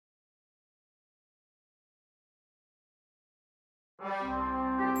When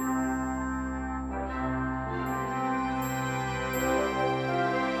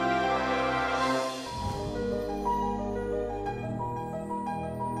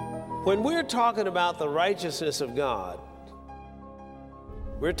we're talking about the righteousness of God,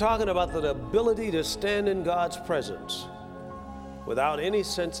 we're talking about the ability to stand in God's presence without any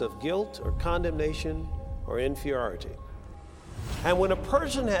sense of guilt or condemnation or inferiority. And when a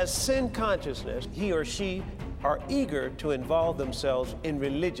person has sin consciousness, he or she are eager to involve themselves in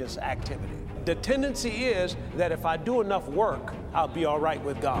religious activity. The tendency is that if I do enough work, I'll be all right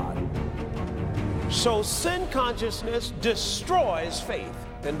with God. So sin consciousness destroys faith.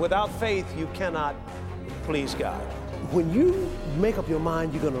 And without faith, you cannot please God. When you make up your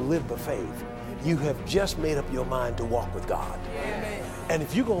mind you're going to live by faith, you have just made up your mind to walk with God. Amen. And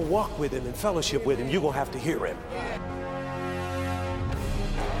if you're going to walk with Him and fellowship with Him, you're going to have to hear Him.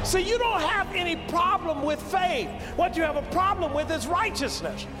 So you don't have any problem with faith. What you have a problem with is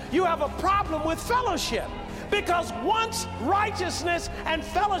righteousness. You have a problem with fellowship. Because once righteousness and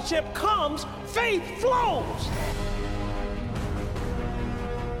fellowship comes, faith flows.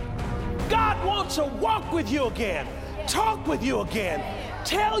 God wants to walk with you again, talk with you again,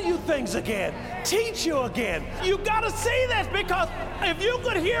 tell you things again, teach you again. You got to see this, because if you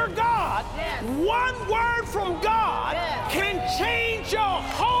could hear God, one word from God can change your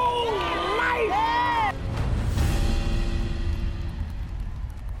whole life.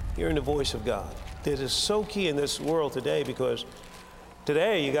 Hearing the voice of God. This is so key in this world today, because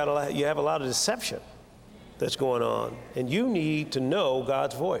today you have a lot of deception that's going on, and you need to know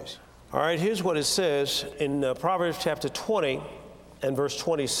God's voice. All right, here's what it says in Proverbs chapter 20 and verse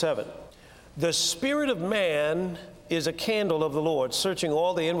 27. The spirit of man is a candle of the Lord, searching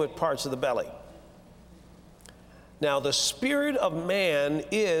all the inward parts of the belly. Now, the spirit of man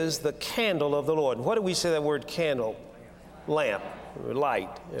is the candle of the Lord. What do we say that word candle? Lamp, or light,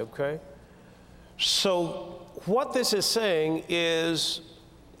 okay? So what this is saying is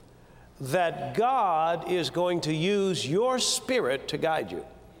that God is going to use your spirit to guide you.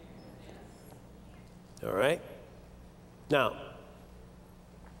 All right? Now,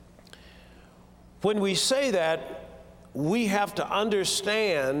 when we say that, we have to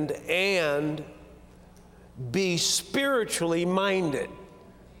understand and be spiritually minded.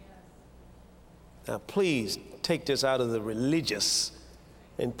 Now, please take this out of the religious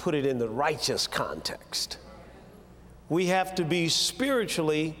and put it in the righteous context. We have to be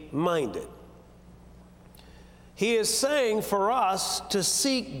spiritually minded. He is saying for us to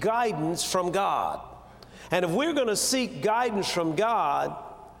seek guidance from God. And if we're going to seek guidance from God,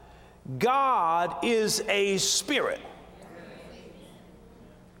 God is a spirit.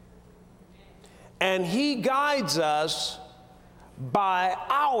 And He guides us by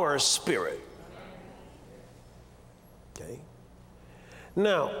our spirit. Okay?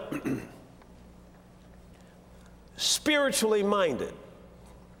 Now, spiritually minded.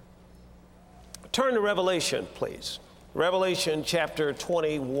 Turn to Revelation, please. Revelation chapter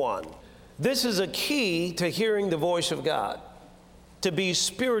 21. This is a key to hearing the voice of God, to be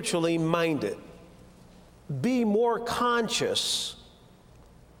spiritually minded. Be more conscious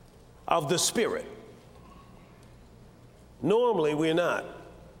of the Spirit. Normally, we're not.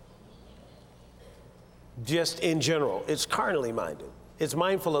 Just in general, it's carnally minded. It's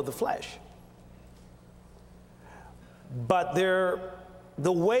mindful of the flesh. But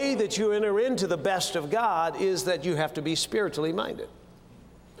the way that you enter into the best of God is that you have to be spiritually minded.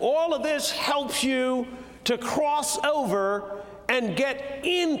 All of this helps you to cross over and get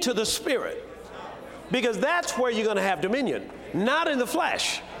into the Spirit, because that's where you're going to have dominion, not in the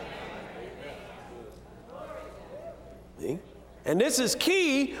flesh. See? And this is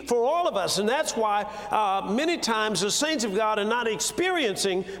key for all of us, and that's why many times the saints of God are not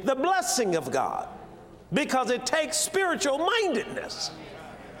experiencing the blessing of God, because it takes spiritual mindedness.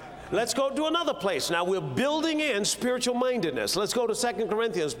 Let's go to another place. Now we're building in spiritual mindedness. Let's go to 2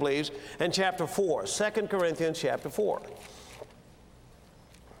 Corinthians, please, and chapter 4. 2 Corinthians chapter 4.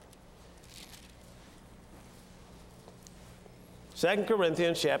 Second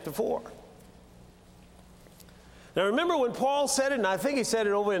Corinthians chapter 4. Now remember when Paul said it, and I think he said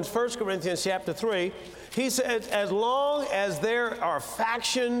it over in 1 Corinthians chapter 3, he said, as long as there are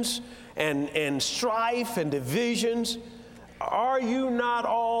factions and strife and divisions, are you not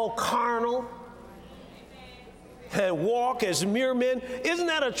all carnal? and walk as mere men. Isn't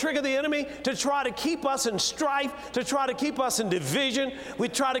that a trick of the enemy to try to keep us in strife, to try to keep us in division? We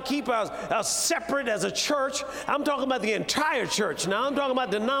try to keep us separate as a church. I'm talking about the entire church now. I'm talking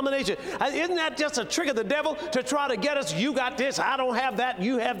about denomination. Isn't that just a trick of the devil to try to get us, you got this, I don't have that,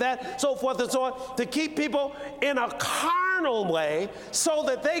 you have that, so forth and so on, to keep people in a carnal way so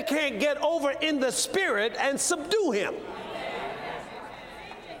that they can't get over in the spirit and subdue him.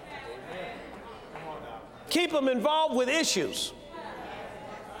 Keep them involved with issues.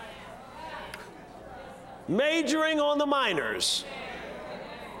 Majoring on the minors.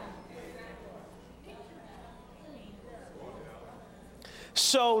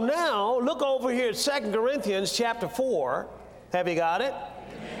 So now, look over here at 2 Corinthians chapter 4. Have you got it?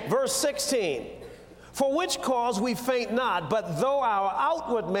 Verse 16. For which cause we faint not, but though our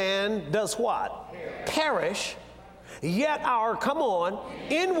outward man does what? Perish, yet our, come on,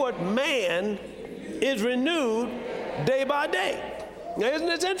 inward man is renewed day by day. Now, isn't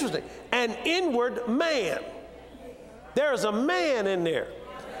this interesting? An inward man. There's a man in there.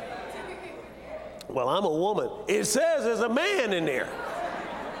 Well, I'm a woman. It says there's a man in there.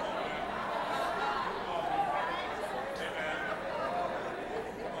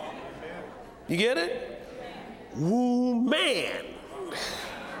 You get it? Woo, man.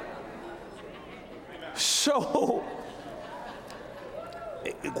 So,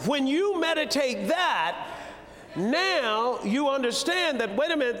 when you meditate that, now you understand that,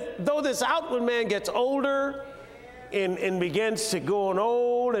 wait a minute, though this outward man gets older and begins to go on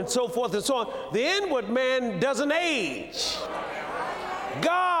old and so forth and so on, the inward man doesn't age.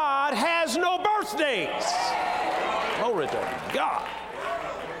 God has no birthdays. Glory to God.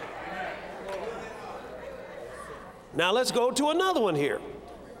 Now let's go to another one here.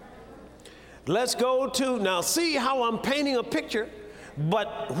 Let's go to, now see how I'm painting a picture,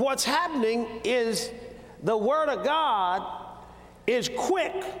 but what's happening is the Word of God is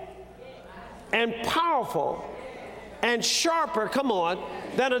quick and powerful and sharper, come on,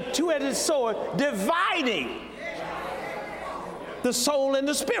 than a two-edged sword, dividing the soul and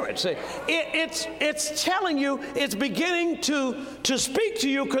the spirit. See, it's telling you, it's beginning to speak to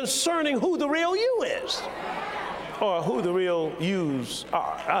you concerning who the real you is. Or who the real yous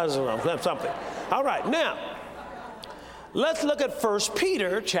are. I don't know, something. All right, now, let's look at 1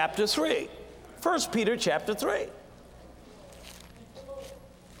 Peter chapter 3. 1 Peter chapter 3.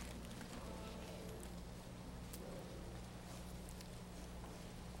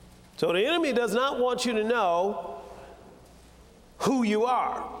 So the enemy does not want you to know who you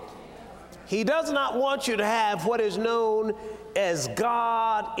are. He does not want you to have what is known as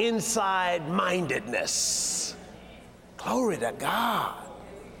God inside mindedness. Glory to God.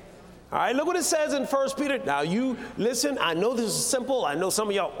 All right, look what it says in 1 Peter. Now you listen, I know this is simple. I know some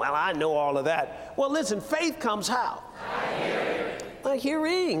of y'all, well, I know all of that. Well, listen, faith comes how? By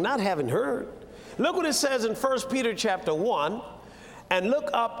hearing, not having heard. Look what it says in 1 Peter chapter 1, and look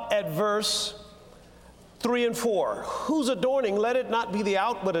up at verse 3 and 4. Whose adorning, let it not be the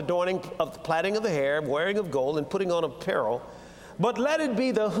outward adorning of the plaiting of the hair, wearing of gold, and putting on apparel, but let it be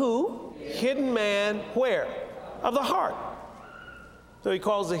the who? Hidden man, where? Of the heart. So he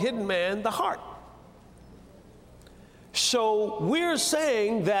calls the hidden man the heart. So we're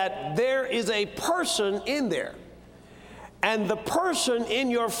saying that there is a person in there, and the person in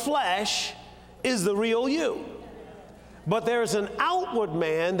your flesh is the real you. But there's an outward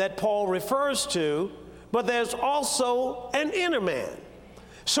man that Paul refers to, but there's also an inner man.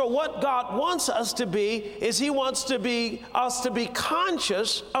 So what God wants us to be is he wants us to be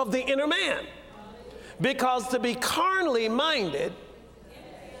conscious of the inner man. Because to be carnally minded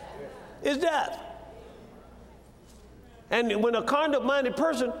is death. And when a carnally minded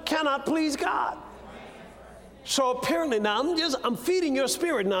person cannot please God. So apparently now I'm feeding your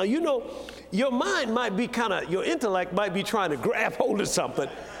spirit. Now, you know, your mind might be your intellect might be trying to grab hold of something.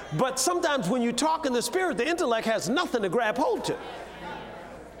 But sometimes when you talk in the spirit, the intellect has nothing to grab hold to.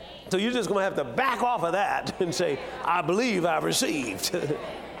 So you're just going to have to back off of that and say, I believe I received.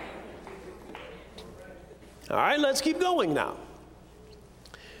 All right, let's keep going now.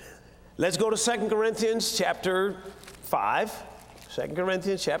 Let's go to 2 Corinthians chapter 5. 2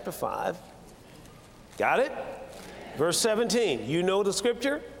 Corinthians chapter 5. Got it? Verse 17. You know the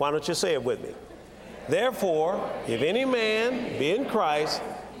scripture? Why don't you say it with me? Therefore, if any man be in Christ,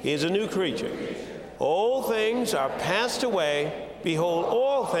 he is a new creature. Old things are passed away. Behold,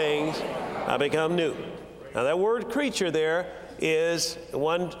 all things are become new. Now that word creature there is,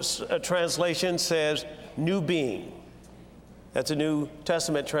 one translation says, new being. That's a New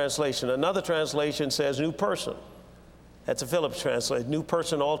Testament translation. Another translation says new person. That's a Phillips translation, new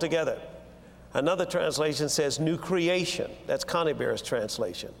person altogether. Another translation says new creation. That's Connie Bear's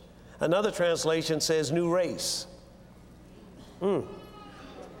translation. Another translation says new race. Now,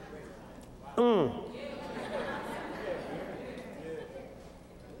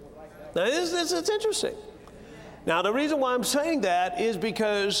 this is interesting. Now, the reason why I'm saying that is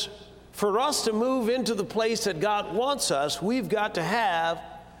because for us to move into the place that God wants us, we've got to have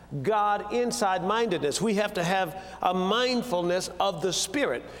God inside mindedness. We have to have a mindfulness of the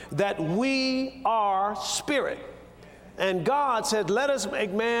Spirit, that we are Spirit. And God said, let us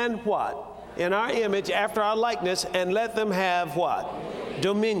make man what? In our image, after our likeness, and let them have what?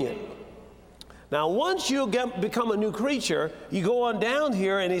 Dominion. Now, once you become a new creature, you go on down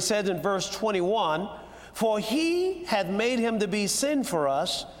here, and he says in verse 21, for he hath made him to be sin for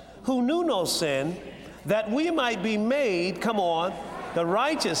us, who knew no sin, that we might be made, come on, the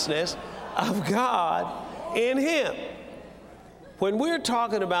righteousness of God in him. When we're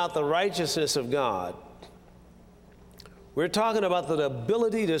talking about the righteousness of God, we're talking about the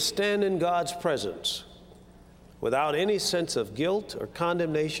ability to stand in God's presence without any sense of guilt or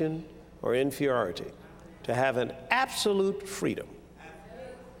condemnation or inferiority, to have an absolute freedom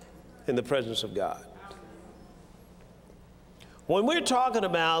in the presence of God. When we're talking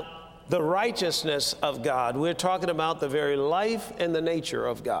about the righteousness of God, we're talking about the very life and the nature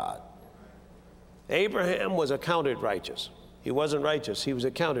of God. Abraham was accounted righteous. He wasn't righteous, he was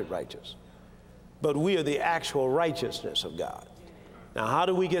accounted righteous. But we are the actual righteousness of God. Now, how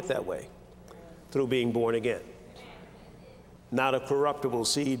do we get that way? Through being born again. Not of corruptible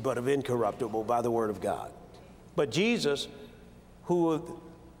seed, but of incorruptible by the word of God. But Jesus, who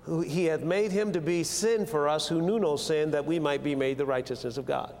he hath made him to be sin for us who knew no sin, that we might be made the righteousness of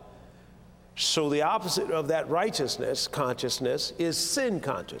God. So the opposite of that righteousness consciousness is sin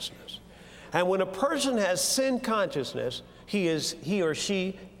consciousness. And when a person has sin consciousness, he or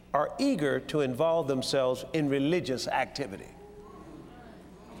she are eager to involve themselves in religious activity.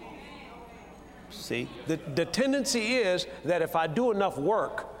 See, the tendency is that if I do enough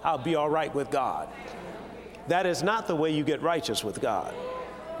work, I'll be all right with God. That is not the way you get righteous with God.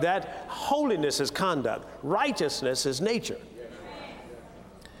 That holiness is conduct. Righteousness is nature.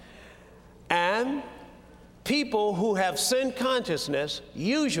 And people who have sin consciousness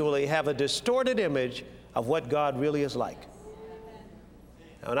usually have a distorted image of what God really is like.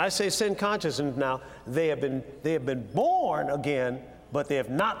 Now, when I say sin consciousness now, they have been born again, but they have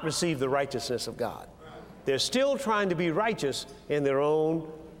not received the righteousness of God. They're still trying to be righteous in their own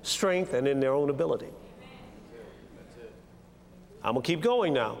strength and in their own ability. I'm going to keep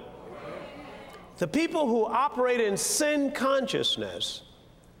going now. The people who operate in sin consciousness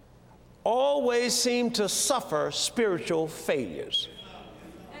always seem to suffer spiritual failures.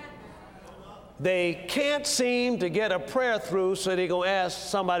 They can't seem to get a prayer through, so they're going to ask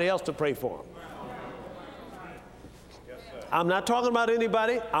somebody else to pray for them. I'm not talking about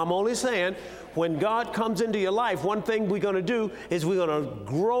anybody. I'm only saying when God comes into your life, one thing we're going to do is we're going to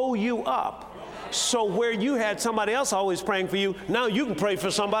grow you up. So where you had somebody else always praying for you, now you can pray for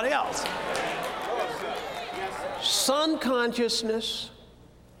somebody else. Son consciousness,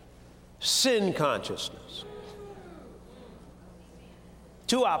 sin consciousness.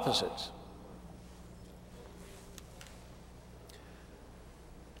 Two opposites.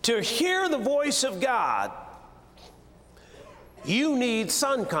 To hear the voice of God, you need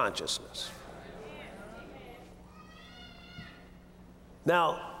son consciousness.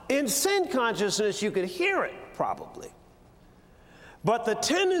 Now, in sin consciousness, you could hear it probably. But the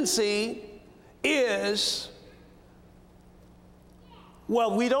tendency is,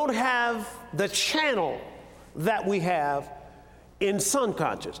 well, we don't have the channel that we have in son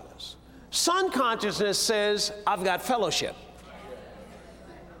consciousness. Son consciousness says, I've got fellowship.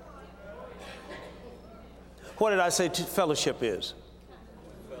 What did I say fellowship is?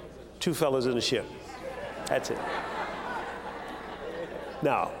 Two fellows in a ship. That's it.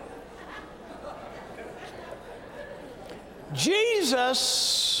 Now,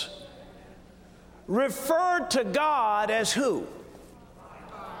 Jesus referred to God as who?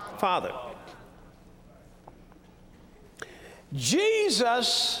 Father.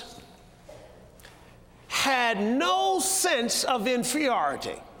 Jesus had no sense of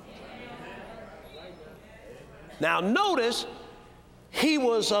inferiority. Now notice, he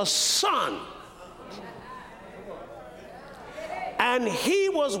was a son. And he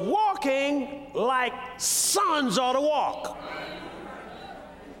was walking like sons ought to walk.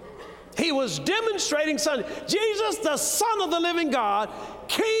 He was demonstrating son. Jesus, the Son of the living God,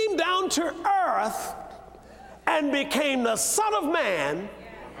 came down to earth and became the Son of Man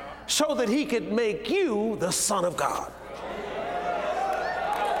so that he could make you the Son of God.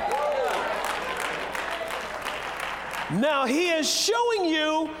 Now he is showing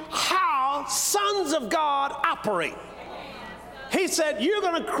you how sons of God operate. He said, you're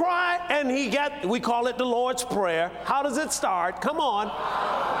going to cry, and we call it the Lord's Prayer. How does it start? Come on.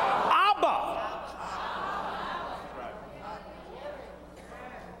 Abba.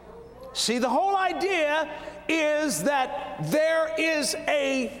 See, the whole idea is that there is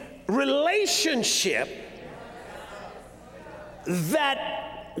a relationship that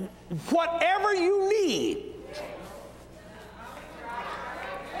whatever you need.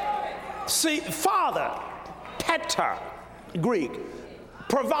 See, Father, Peter, Greek,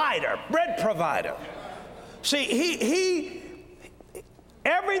 provider, bread provider. See,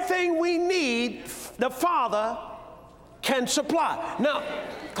 everything we need, the Father can supply. Now,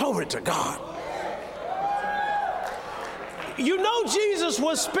 glory to God. You know Jesus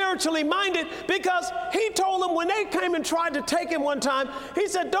was spiritually minded because he told them when they came and tried to take him one time, he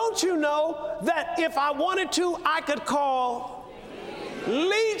said, don't you know that if I wanted to, I could call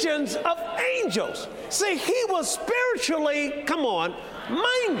legions of angels. See, he was spiritually, come on,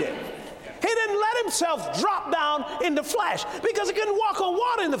 minded. He didn't let himself drop down in the flesh because he couldn't walk on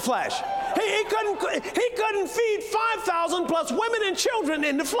water in the flesh. He couldn't feed 5,000 plus women and children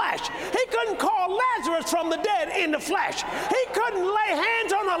in the flesh. He couldn't call Lazarus from the dead in the flesh. He couldn't lay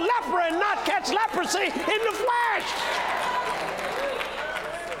hands on a leper and not catch leprosy in the flesh.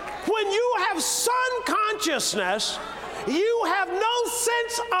 When you have son consciousness, you have no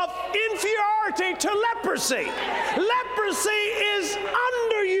sense of inferiority to leprosy. Leprosy is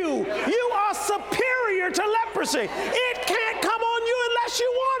under you. You are superior to leprosy. It can't come on you unless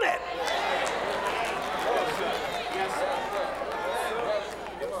you want it.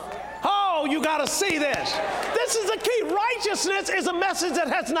 Oh, you got to see this. This is the key. Righteousness is a message that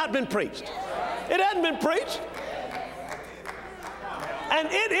has not been preached. It hasn't been preached. And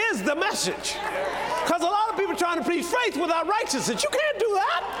it is the message. Because a lot of people are trying to preach faith without righteousness. You can't do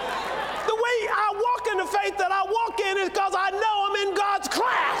that. The way I walk in the faith that I walk in is because I know I'm in God's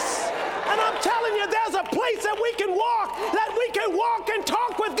class. And I'm telling you, there's a place that we can walk and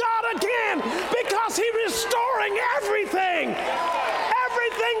talk with God again because He's restoring everything.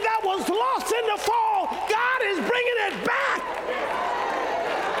 Everything that was lost in the fall, God is bringing it back.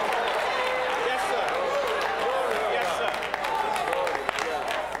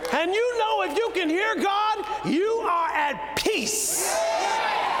 And you know, if you can hear God, you are at peace.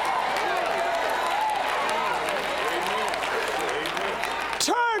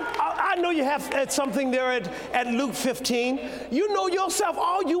 I know you have something there at Luke 15. You know yourself,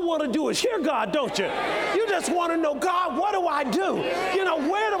 all you want to do is hear God, don't you? You just want to know, God, what do I do? You know,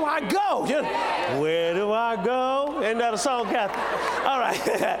 where do I go? Where do I go? Ain't that a song, Kathy? All right.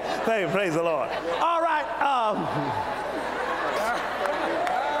 Praise the Lord. All right.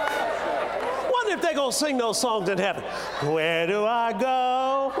 If they're going to sing those songs in heaven. Where do I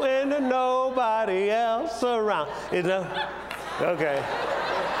go when there's nobody else around? You know? Okay.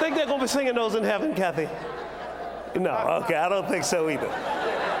 Think they're going to be singing those in heaven, Kathy? No, okay, I don't think so either.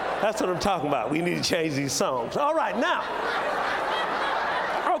 That's what I'm talking about. We need to change these songs. All right, now.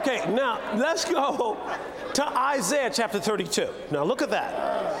 Okay, now let's go to Isaiah chapter 32. Now look at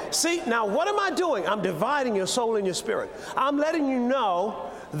that. See, now what am I doing? I'm dividing your soul and your spirit. I'm letting you know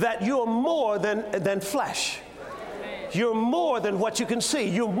that you're more than flesh. You're more than what you can see.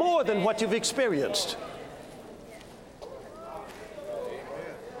 You're more than what you've experienced.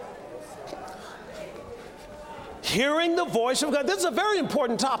 Hearing the voice of God. This is a very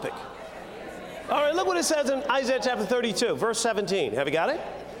important topic. All right, look what it says in Isaiah chapter 32, verse 17. Have you got it?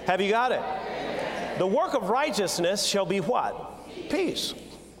 Have you got it? The work of righteousness shall be what? Peace.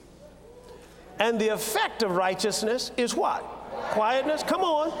 And the effect of righteousness is what? Quietness, come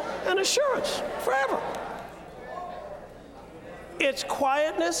on, and assurance forever. It's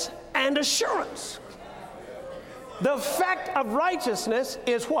quietness and assurance. The effect of righteousness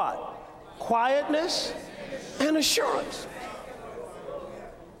is what? Quietness and assurance.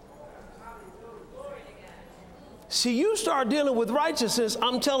 See, you start dealing with righteousness,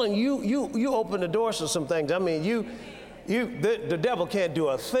 I'm telling you, you open the doors to some things. I mean, the devil can't do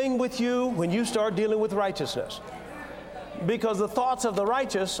a thing with you when you start dealing with righteousness. Because the thoughts of the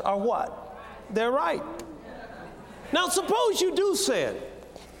righteous are what? They're right. Now, suppose you do sin.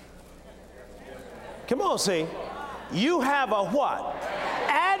 Come on, see. You have a what?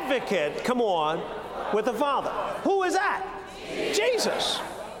 Advocate, come on, with the Father. Who is that? Jesus.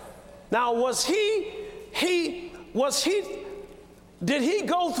 Now, did he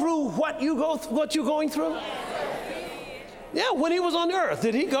go through what you're going through? Yeah, when he was on the earth,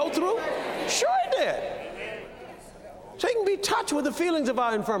 did he go through? Sure he did. So he can be touched with the feelings of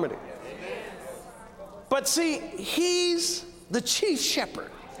our infirmity. But But see, he's the chief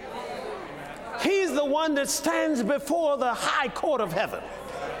shepherd. He's the one that stands before the high court of heaven.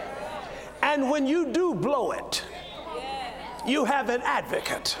 And when you do blow it, you have an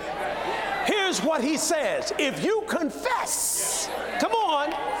advocate. Here's what he says. If you confess, come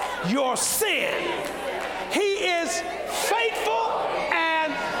on, your sin, he is faithful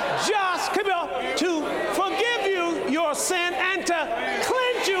and just, come on, to forgive you your sin and to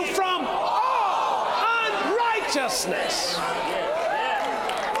cleanse you from all unrighteousness.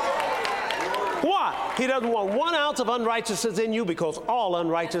 Why? He doesn't want 1 ounce of unrighteousness in you, because all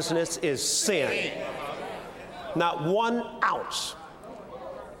unrighteousness is sin. Not 1 ounce.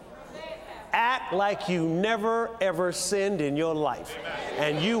 Act like you never ever sinned in your life.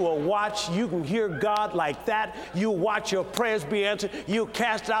 And you will watch, you can hear God like that. You'll watch your prayers be answered. You'll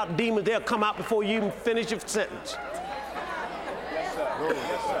cast out demons. They'll come out before you even finish your sentence. Yes, sir.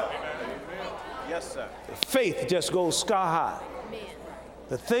 Yes, sir. Yes, sir. Faith just goes sky high.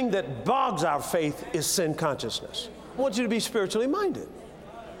 The thing that bogs our faith is sin consciousness. I want you to be spiritually minded.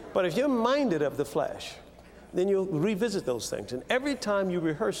 But if you're minded of the flesh, then you'll revisit those things. And every time you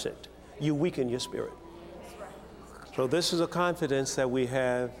rehearse it, you weaken your spirit. So this is a confidence that we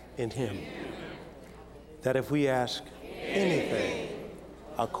have in him, that if we ask anything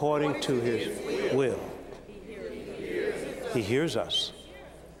according to his will, he hears us.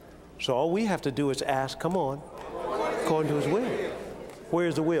 So all we have to do is ask, come on, according to his will.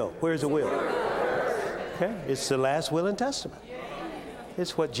 Where's the will? Where's the will? Okay, it's the last will and testament.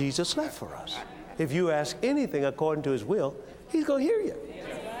 It's what Jesus left for us. If you ask anything according to his will, he's going to hear you.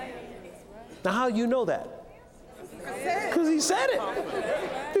 Now, how do you know that? Because he said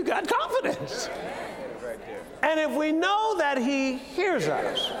it. You got confidence. And if we know that he hears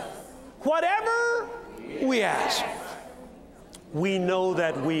us, whatever we ask, we know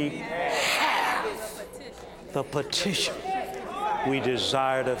that we have the petition we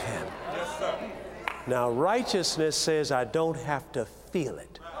desired of him. Now, righteousness says I don't have to feel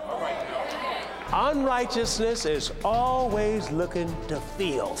it. Unrighteousness is always looking to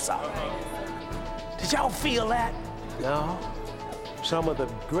feel something. Did y'all feel that? No. Some of the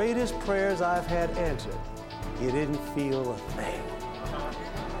greatest prayers I've had answered, you didn't feel a thing.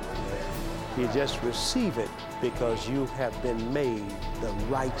 You just receive it because you have been made the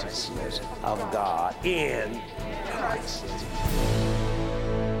righteousness of God in Christ.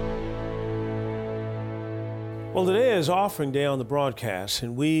 Well, today is offering day on the broadcast,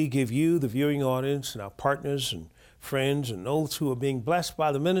 and we give you, the viewing audience, and our partners and friends and those who are being blessed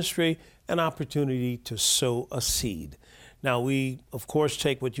by the ministry, an opportunity to sow a seed. Now, we, of course,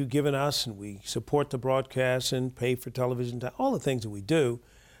 take what you've given us, and we support the broadcast and pay for television, all the things that we do.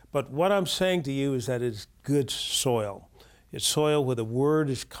 But what I'm saying to you is that it's good soil. It's soil where the word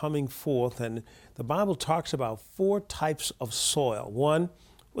is coming forth, and the Bible talks about 4 types of soil. One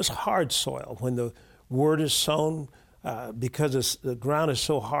was hard soil, when the word is sown, because the ground is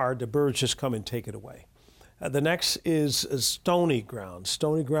so hard, the birds just come and take it away. The next is stony ground.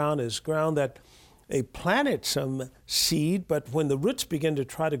 Stony ground is ground that they planted some seed, but when the roots began to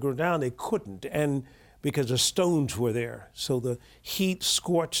try to grow down, they couldn't, and because the stones were there. So the heat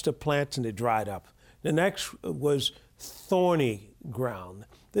scorched the plants and they dried up. The next was thorny ground.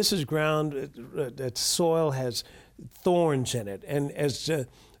 This is ground that soil has thorns in it, and as the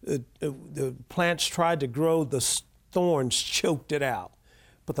plants tried to grow, the thorns choked it out.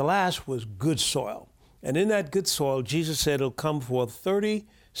 But the last was good soil. And in that good soil, Jesus said it'll come forth 30,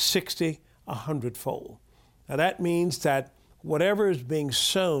 60, 100-fold. Now that means that whatever is being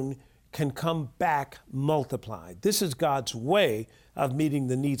sown can come back multiplied. This is God's way of meeting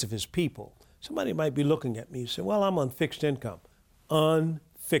the needs of his people. Somebody might be looking at me and say, well, I'm on fixed income.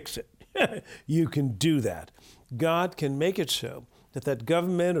 Unfix it. You can do that. God can make it so that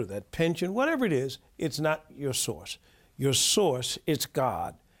government or that pension, whatever it is, it's not your source. Your source is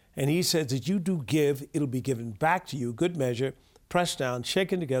God. And he says that you do give, it'll be given back to you, good measure, pressed down,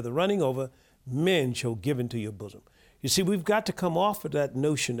 shaken together, running over, men shall give into your bosom. You see, we've got to come off of that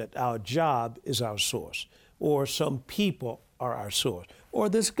notion that our job is our source, or some people are our source, or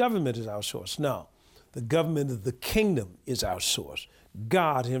this government is our source. No, the government of the kingdom is our source.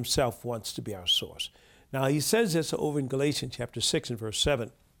 God himself wants to be our source. Now, he says this over in Galatians chapter 6 and verse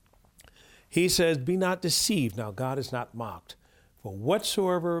 7. He says, be not deceived. Now, God is not mocked. For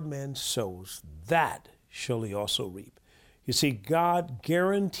whatsoever a man sows, that shall he also reap. You see, God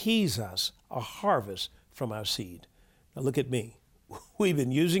guarantees us a harvest from our seed. Now, look at me. We've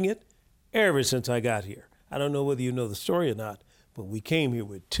been using it ever since I got here. I don't know whether you know the story or not, but we came here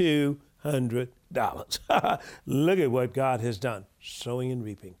with $200. Look at what God has done. Sowing and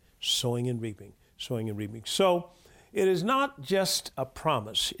reaping, sowing and reaping, sowing and reaping. So it is not just a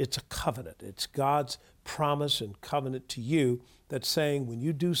promise, it's a covenant. It's God's promise and covenant to you that's saying when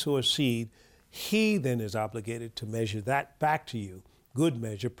you do sow a seed, he then is obligated to measure that back to you. Good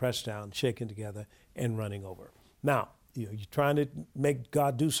measure, pressed down, shaken together, and running over. Now, you're trying to make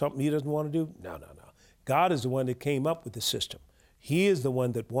God do something he doesn't want to do? No. God is the one that came up with the system. He is the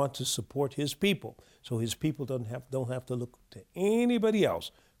one that wants to support his people, so his people don't have to look to anybody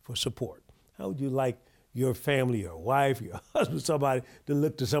else for support. How would you like your family, your wife, your husband, somebody to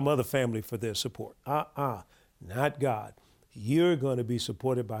look to some other family for their support? Not God. You're going to be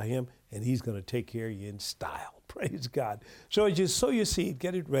supported by him, and he's going to take care of you in style. Praise God. So as you sow your seed,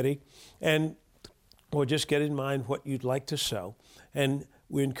 get it ready, or just get in mind what you'd like to sow. And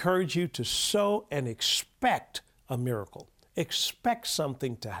we encourage you to sow and expect a miracle. Expect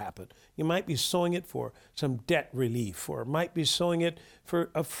something to happen. You might be sowing it for some debt relief, or might be sowing it for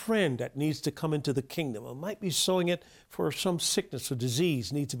a friend that needs to come into the kingdom, or might be sowing it for some sickness or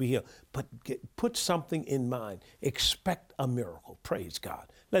disease needs to be healed. But put something in mind. Expect a miracle. Praise God.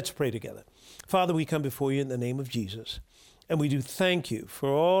 Let's pray together. Father, we come before you in the name of Jesus, and we do thank you for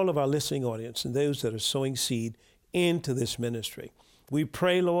all of our listening audience and those that are sowing seed into this ministry. We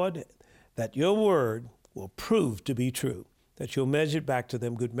pray, Lord, that your word will prove to be true, that you'll measure it back to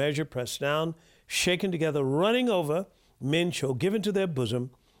them, good measure, pressed down, shaken together, running over, men shall give into their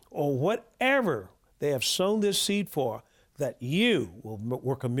bosom, or whatever they have sown this seed for, that you will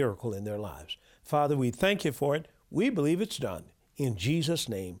work a miracle in their lives. Father, we thank you for it. We believe it's done. In Jesus'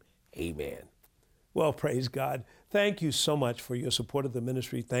 name, amen. Well, praise God. Thank you so much for your support of the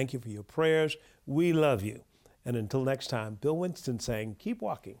ministry. Thank you for your prayers. We love you. And until next time, Bill Winston saying, keep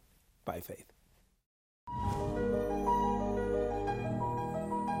walking by faith.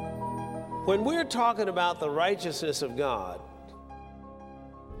 When we're talking about the righteousness of God,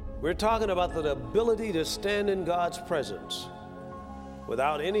 we're talking about the ability to stand in God's presence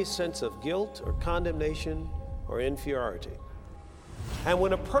without any sense of guilt or condemnation or inferiority. And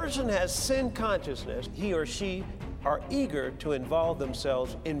when a person has sin consciousness, he or she are eager to involve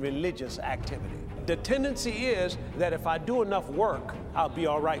themselves in religious activity. The tendency is that if I do enough work, I'll be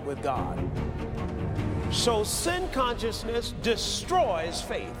all right with God. So sin consciousness destroys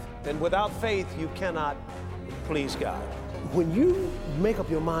faith. And without faith, you cannot please God. When you make up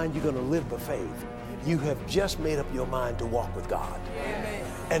your mind you're going to live by faith, you have just made up your mind to walk with God. Amen.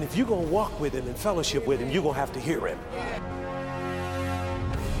 And if you're going to walk with him and fellowship with him, you're going to have to hear him.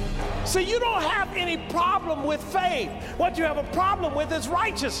 See, you don't have any problem with faith. What you have a problem with is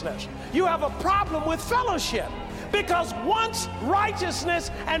righteousness. You have a problem with fellowship. Because once righteousness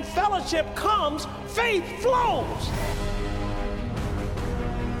and fellowship comes, faith flows.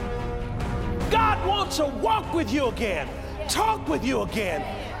 God wants to walk with you again, talk with you again,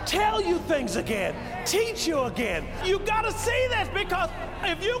 tell you things again, teach you again. You got to see this, because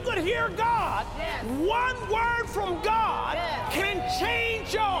if you could hear God, one word from God can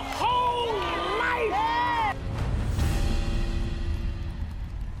change your whole life.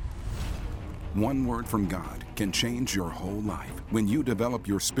 One word from God can change your whole life when you develop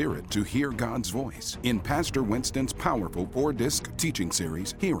your spirit to hear God's voice in Pastor Winston's powerful 4-disc teaching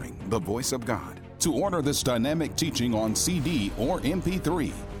series, Hearing the Voice of God. To order this dynamic teaching on CD or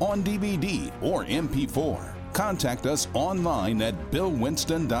MP3, on DVD or MP4, contact us online at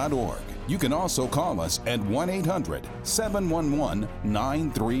billwinston.org. You can also call us at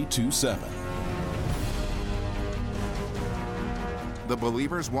 1-800-711-9327. The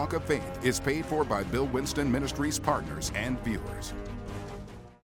Believer's Walk of Faith is paid for by Bill Winston Ministries partners and viewers.